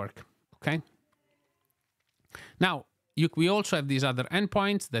 does work. Okay. Now we also have these other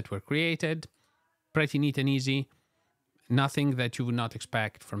endpoints that were created. Pretty neat and easy. Nothing that you would not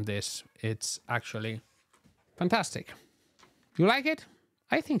expect from this. It's actually fantastic. You like it?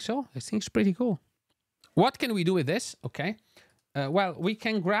 I think so. I think it's pretty cool. What can we do with this? Okay. Well, we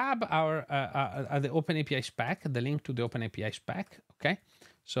can grab our the OpenAPI spec, the link to the OpenAPI spec. Okay.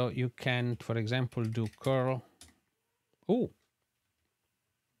 So you can, for example, do curl. Oh.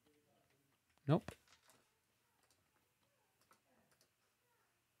 Nope.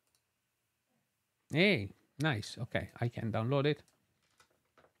 Hey, nice. Okay, I can download it.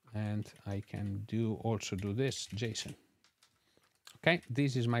 And I can also do this, JSON. Okay,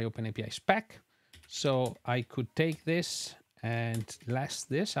 this is my OpenAPI spec. So I could take this and last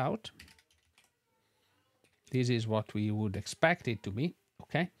this out. This is what we would expect it to be.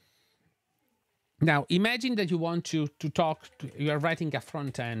 Okay. Now imagine that you want to talk to, you are writing a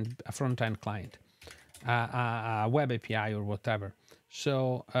front end client, a web API or whatever.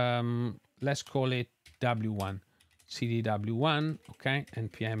 So let's call it W1, cd W1, okay,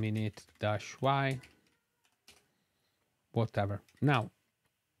 npm init -y, whatever. Now,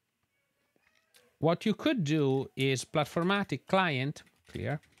 what you could do is Platformatic client,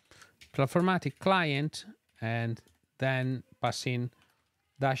 clear, Platformatic client, and then pass in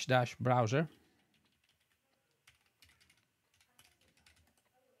 -- browser.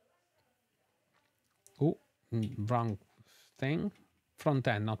 Oh, wrong thing. Front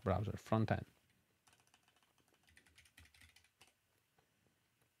end, not browser, front end.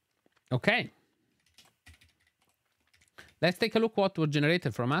 Okay. Let's take a look what was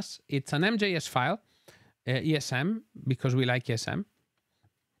generated from us. It's an MJS file, ESM, because we like ESM,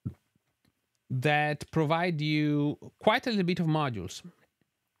 that provide you quite a little bit of modules.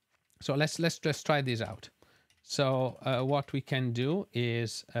 So let's just try this out. So what we can do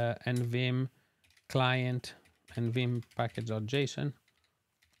is nvim client nvim package.json.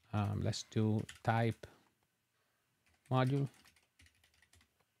 Let's do type module.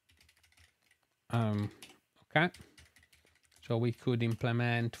 Okay. So we could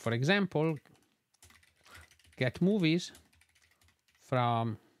implement, for example, get movies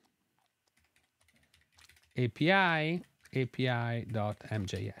from api.mjs.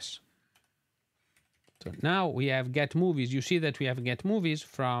 So now we have get movies. You see that we have get movies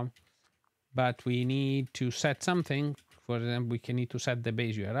from, but we need to set something. For example, we can need to set the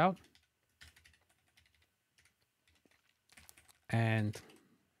base URL. And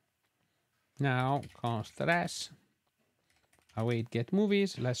now const res await get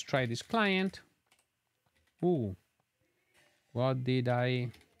movies. Let's try this client. Ooh, what did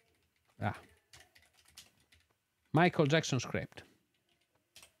I? Michael Jackson script.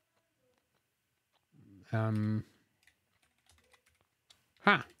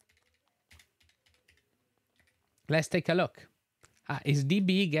 Let's take a look. Is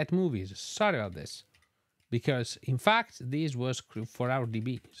DB get movies? Sorry about this, because in fact this was for our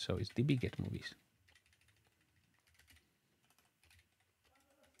DB, so it's DB get movies.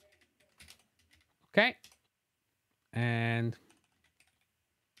 Okay, and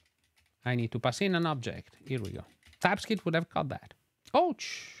I need to pass in an object. Here we go. TypeScript would have caught that.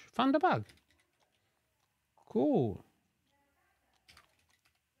 Ouch! Found a bug. Cool.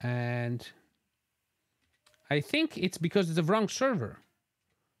 And I think it's because it's the wrong server.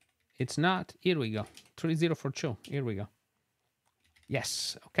 It's not. Here we go. 3042. Here we go.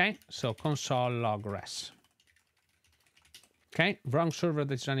 Yes. Okay. So console log res. Okay. Wrong server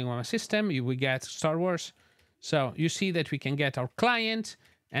that's running on my system. We get Star Wars. So you see that we can get our client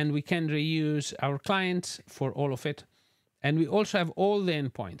and we can reuse our client for all of it. And we also have all the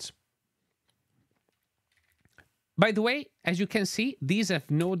endpoints. By the way, as you can see, these have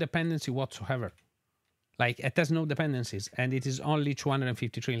no dependency whatsoever. Like it has no dependencies, and it is only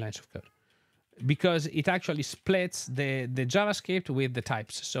 253 lines of code because it actually splits the JavaScript with the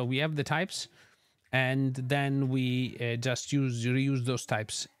types. So we have the types, and then we just reuse those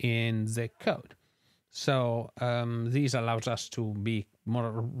types in the code. So this allows us to be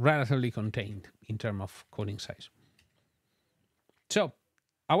more relatively contained in terms of coding size. So,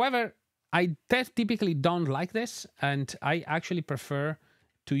 however, I typically don't like this, and I actually prefer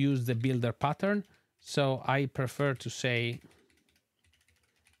to use the builder pattern. So I prefer to say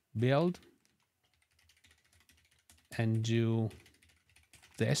build and do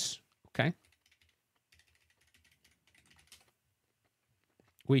this, okay?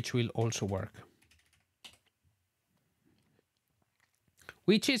 Which will also work.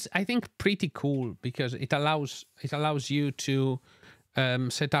 Which is, I think, pretty cool because it allows you to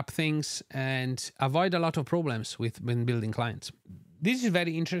set up things and avoid a lot of problems when building clients. This is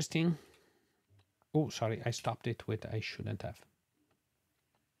very interesting. Oh, sorry, I stopped it with I shouldn't have.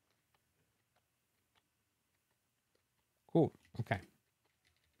 Cool, okay.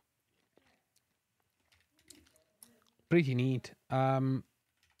 Pretty neat.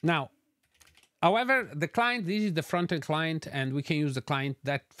 Now, however, the client, this is the front-end client, and we can use the client,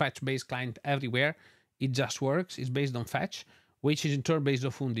 that fetch-based client everywhere. It just works. It's based on fetch, which is in turn based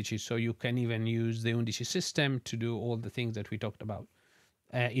on undici. So you can even use the undici system to do all the things that we talked about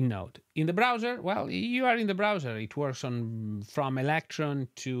in Node. In the browser, well, you are in the browser. It works on from Electron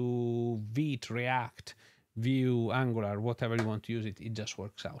to Vite, React, Vue, Angular, whatever you want to use it. It just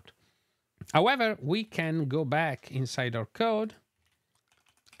works out. However, we can go back inside our code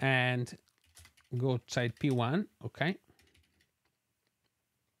and go outside P1, okay?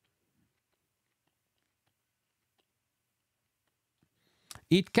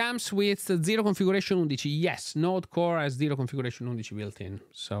 It comes with zero configuration undici. Yes, Node Core has zero configuration undici built in.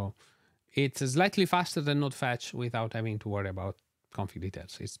 So it's slightly faster than Node Fetch without having to worry about config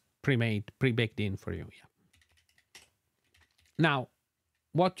details. It's pre-made, pre-baked in for you. Yeah. Now,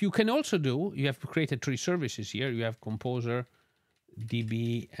 what you can also do, you have created 3 services here. You have Composer,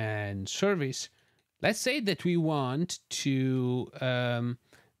 DB, and Service. Let's say that we want to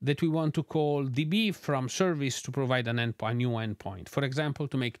call DB from service to provide an endpoint, a new endpoint. For example,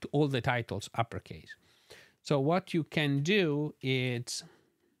 to make all the titles uppercase. So what you can do is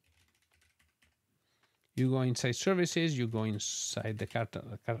you go inside services, you go inside the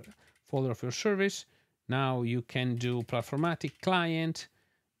folder of your service. Now you can do Platformatic client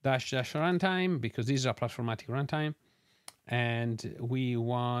 -- runtime, because this is a Platformatic runtime. And we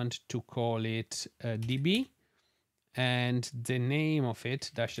want to call it DB. And the name of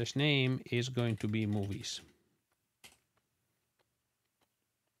it, -- name, is going to be movies.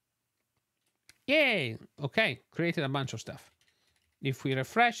 Yay! Okay, created a bunch of stuff. If we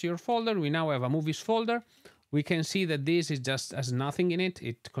refresh your folder, we now have a movies folder. We can see that this is just has nothing in it.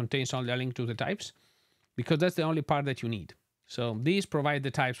 It contains only a link to the types, because that's the only part that you need. So these provide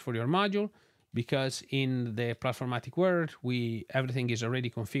the types for your module, because in the Platformatic world, everything is already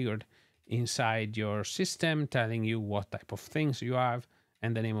configured inside your system, telling you what type of things you have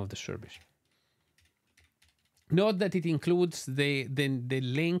and the name of the service. Note that it includes the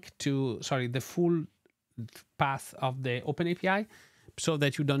link to, the full path of the OpenAPI, so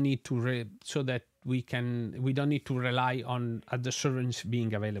that you don't need to we don't need to rely on the servers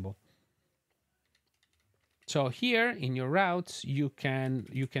being available. So here in your routes, you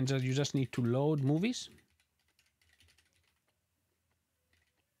just need to load movies.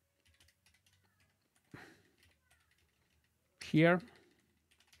 Here.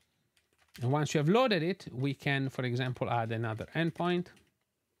 And once you have loaded it, we can, for example, add another endpoint.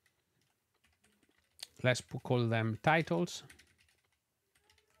 Let's call them titles.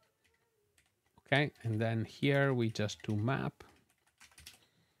 Okay, and then here we just do map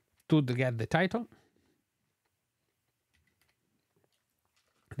to get the title.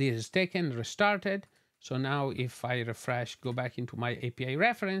 This is taken, restarted. So now if I refresh, go back into my API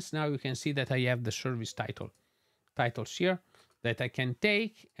reference, now you can see that I have the service titles here that I can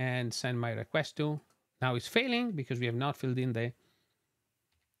take and send my request to. Now it's failing because we have not filled in the,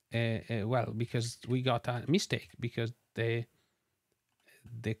 because we got a mistake, because the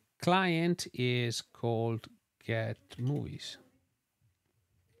client is called get movies.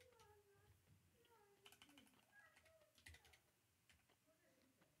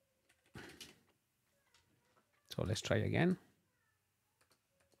 So let's try again.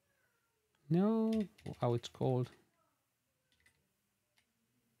 No, how it's called.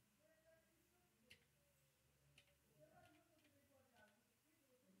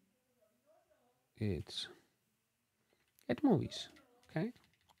 It's get movies. Okay.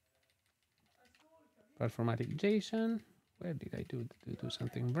 Platformatic JSON. Where did I do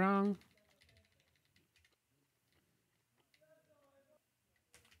something wrong?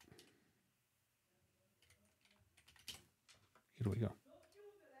 Here we go.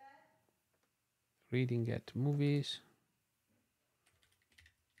 Reading get movies.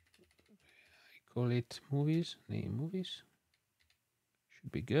 I call it movies. Name movies.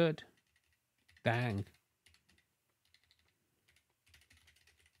 Should be good. Dang.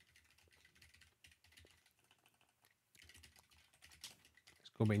 Let's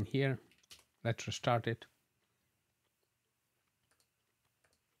go in here. Let's restart it.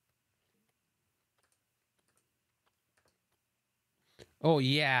 Oh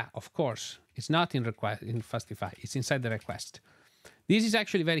yeah, of course. It's not in Fastify. It's inside the request. This is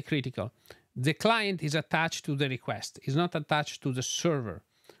actually very critical. The client is attached to the request. It's not attached to the server.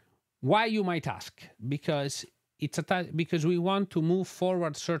 Why, you might ask? Because it's attached, because we want to move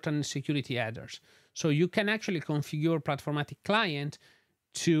forward certain security headers. So you can actually configure Platformatic client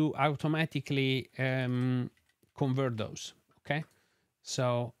to automatically convert those. Okay.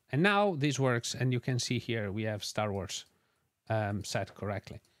 So, and now this works, and you can see here we have Star Wars set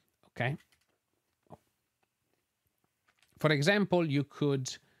correctly. Okay. For example, you could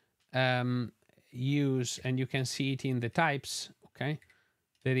use, and you can see it in the types, okay?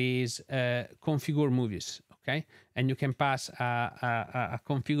 There is configure movies, okay? And you can pass a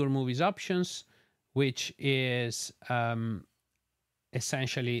configure movies options, which is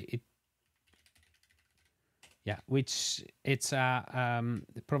essentially it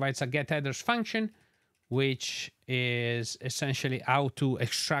provides a get headers function, which is essentially how to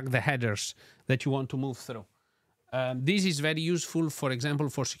extract the headers that you want to move through. This is very useful, for example,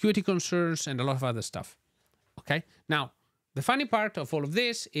 for security concerns and a lot of other stuff. Okay. Now, the funny part of all of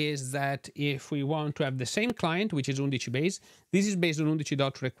this is that if we want to have the same client, which is undici based, this is based on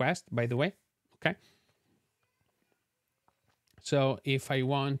undici.request, by the way. Okay. So if I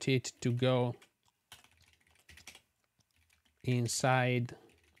want it to go inside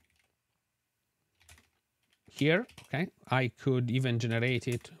here, okay, I could even generate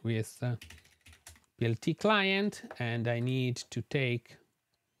it with PLT client, and I need to take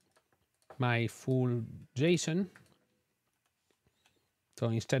my full JSON. So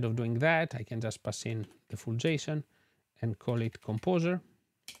instead of doing that, I can just pass in the full JSON and call it composer.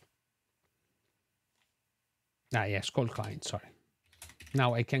 Yes, call client, sorry.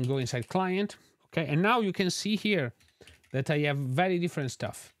 Now I can go inside client, okay, and now you can see here that I have very different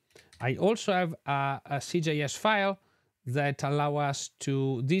stuff. I also have a CJS file that allow us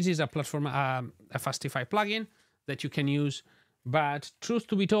to, this is a platform, a Fastify plugin that you can use, but truth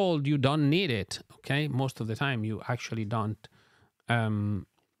to be told, you don't need it, okay? Most of the time you actually don't.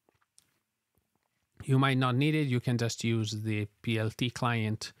 You might not need it. You can just use the PLT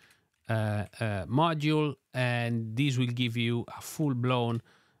client module, and this will give you a full-blown,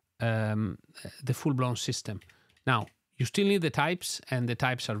 the full-blown system. Now, you still need the types, and the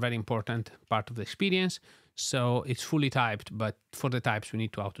types are very important part of the experience. So it's fully typed, but for the types we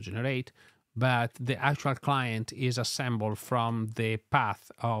need to auto-generate. But the actual client is assembled from the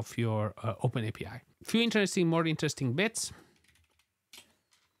path of your OpenAPI. Few more interesting bits.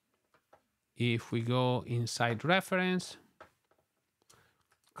 If we go inside reference,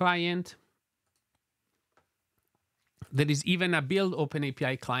 client, there is even a build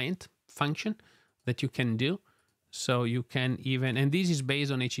OpenAPI client function that you can do. So you can even, and this is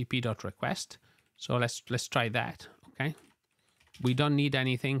based on HTTP.request. So let's try that, okay? We don't need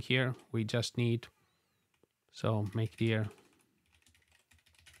anything here. We just need, so make here.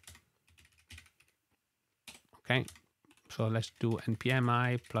 Okay, so let's do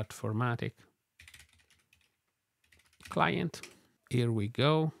npmi platformatic client. Here we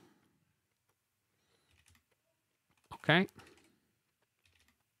go. Okay.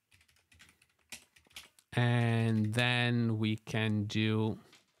 And then we can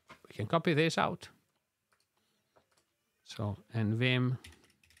copy this out. So nvim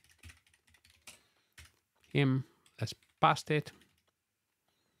him, let's paste it.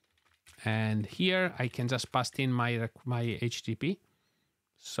 And here I can just paste in my HTTP.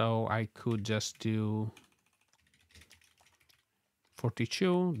 So I could just do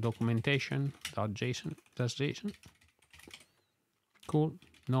 42 documentation.json. Cool,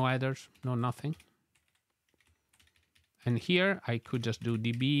 no headers, no nothing. And here I could just do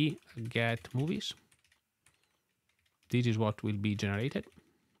db get movies. This is what will be generated.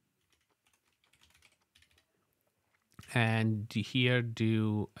 And here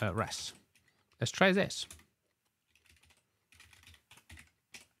do res. Let's try this.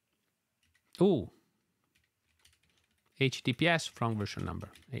 Ooh. HTTPS from version number.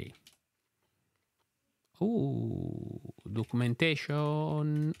 Hey. Ooh.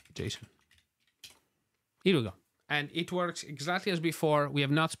 Documentation JSON. Here we go. And it works exactly as before. We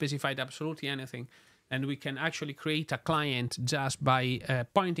have not specified absolutely anything. And we can actually create a client just by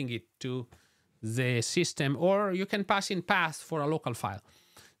pointing it to the system, or you can pass in path for a local file.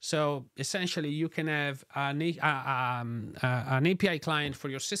 So essentially you can have an API client for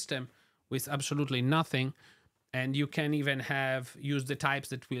your system with absolutely nothing. And you can even use the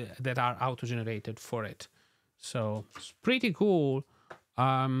types that are auto-generated for it. So it's pretty cool,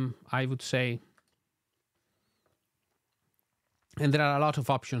 I would say. And there are a lot of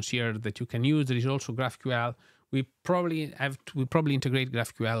options here that you can use. There is also GraphQL. We probably integrate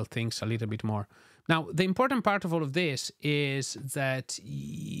GraphQL things a little bit more. Now, the important part of all of this is that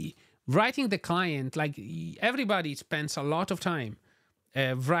writing the client, like everybody spends a lot of time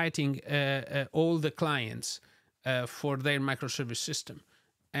writing all the clients for their microservice system.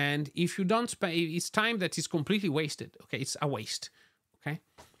 And if you don't spend, it's time that is completely wasted. Okay, it's a waste. Okay.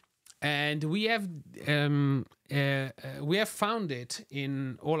 And we have found it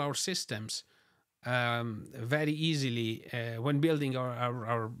in all our systems very easily when building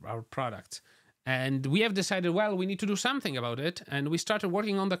our product. And we have decided, well, we need to do something about it. And we started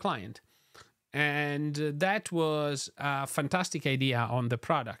working on the client. And that was a fantastic idea on the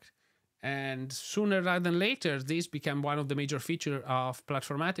product. And sooner rather than later, this became one of the major features of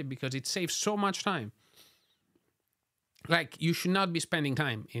Platformatic because it saves so much time. Like, you should not be spending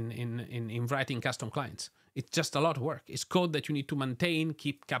time in writing custom clients. It's just a lot of work. It's code that you need to maintain,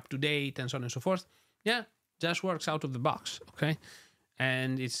 keep up to date, and so on and so forth. Yeah, just works out of the box, okay?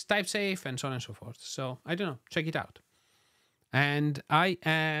 And it's type safe and so on and so forth. So, I don't know, check it out. And I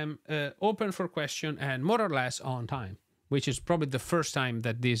am open for question and more or less on time, which is probably the first time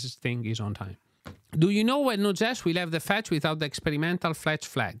that this thing is on time. Do you know when Node.js will have the fetch without the experimental fetch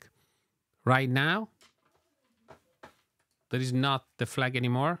flag? Right now, there is not the flag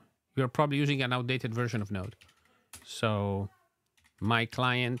anymore. You're probably using an outdated version of Node. So my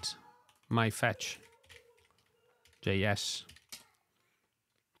client, my fetch, JS,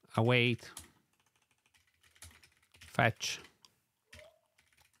 await, fetch,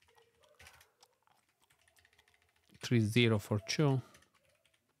 3042,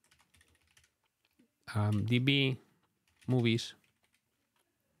 DB, movies.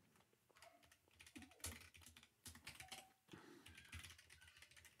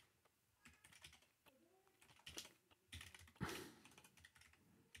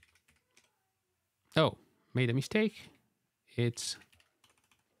 Oh, made a mistake. It's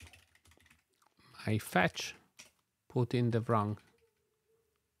my fetch. Put in the wrong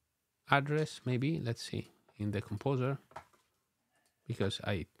address, maybe. Let's see. In the composer. Because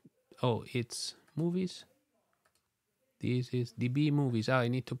it's movies. This is DB movies. I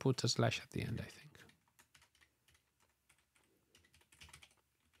need to put a slash at the end, I think.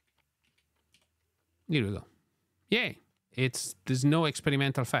 Here we go. Yay. There's no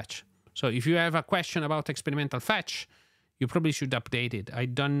experimental fetch. So if you have a question about experimental fetch, you probably should update it. I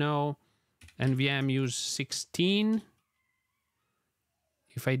don't know. NVM use 16.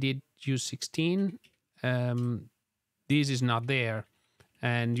 If I did use 16, this is not there.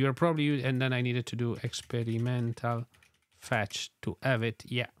 And you're probably, and then I needed to do experimental fetch to have it.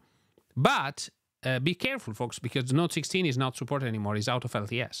 Yeah. But be careful, folks, because Node 16 is not supported anymore. It's out of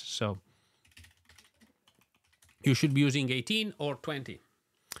LTS. So you should be using 18 or 20.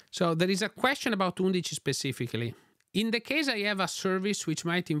 So there is a question about undici specifically. In the case I have a service which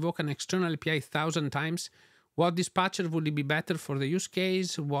might invoke an external API 1,000 times, what dispatcher would it be better for the use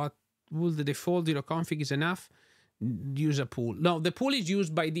case? What would the default 0 config is enough? Use a pool. No, the pool is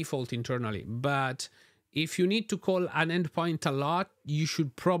used by default internally, but if you need to call an endpoint a lot, you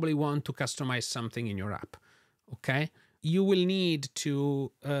should probably want to customize something in your app. Okay, you will need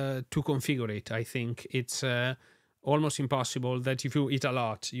to configure it. I think it's almost impossible that if you eat a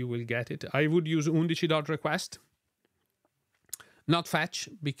lot, you will get it. I would use undici.request, not fetch,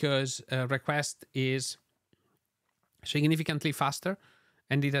 because request is significantly faster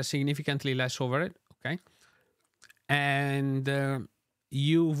and it has significantly less overhead. Okay, and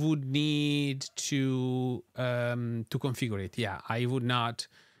you would need to configure it. Yeah, I would not.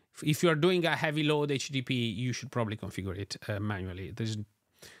 If you are doing a heavy load HTTP, you should probably configure it manually. There's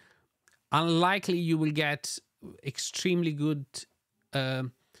unlikely you will get extremely good,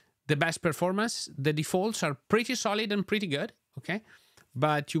 the best performance. The defaults are pretty solid and pretty good, okay?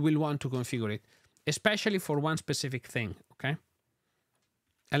 But you will want to configure it, especially for one specific thing, okay?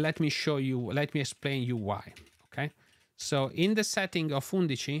 And let me explain you why, okay? So in the setting of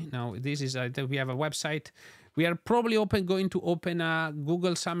Undici, now this is, we have a website. We are probably going to open a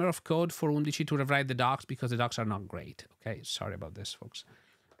Google Summer of Code for Undici to rewrite the docs because the docs are not great, okay? Sorry about this, folks.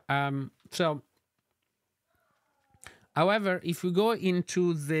 However, if we go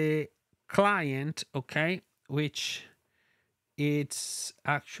into the client, okay, which it's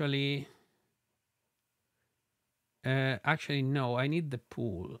actually no, I need the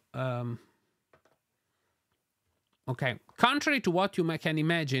pool. Okay, contrary to what you can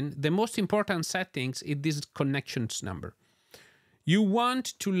imagine, the most important settings is this connections number. You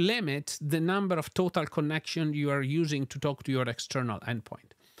want to limit the number of total connection you are using to talk to your external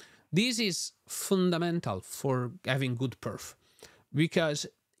endpoint. This is fundamental for having good perf, because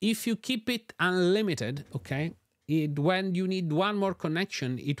if you keep it unlimited, okay, when you need one more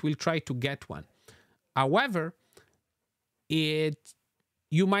connection, it will try to get one. However,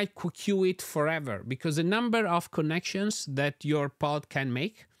 you might queue it forever because the number of connections that your pod can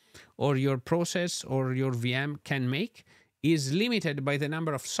make, or your process or your VM can make, is limited by the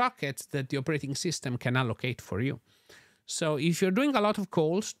number of sockets that the operating system can allocate for you. So if you're doing a lot of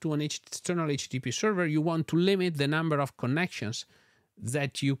calls to an external HTTP server, you want to limit the number of connections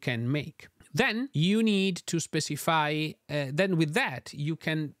that you can make. Then you need to specify, then with that, you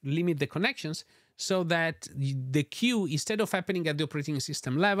can limit the connections so that the queue, instead of happening at the operating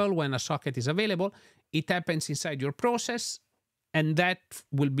system level when a socket is available, it happens inside your process, and that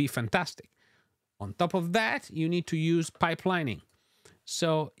will be fantastic. On top of that, you need to use pipelining.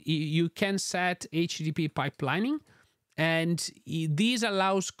 So you can set HTTP pipelining, and this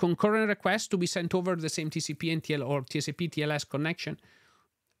allows concurrent requests to be sent over the same TCP and TL or TCP TLS connection.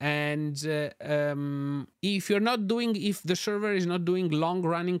 And if the server is not doing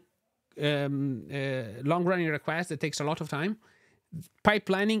long-running requests that takes a lot of time,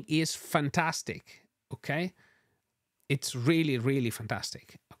 pipelining is fantastic. Okay, it's really, really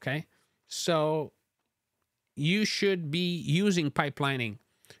fantastic. Okay, so you should be using pipelining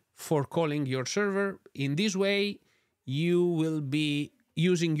for calling your server. In this way, you will be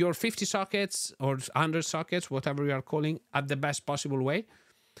using your 50 sockets or 100 sockets, whatever you are calling, at the best possible way,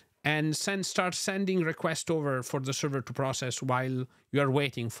 and start sending requests over for the server to process while you are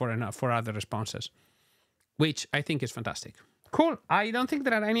waiting for other responses, which I think is fantastic. Cool. I don't think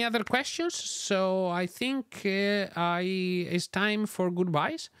there are any other questions, so I think it's time for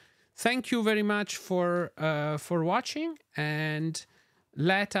goodbyes. Thank you very much for watching, and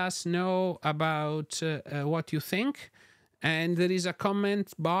let us know about what you think. And there is a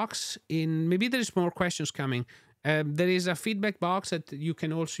comment box maybe there is more questions coming. There is a feedback box that you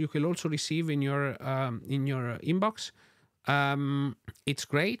can also receive in your inbox. It's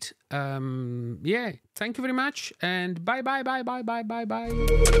great. Yeah, thank you very much, and bye.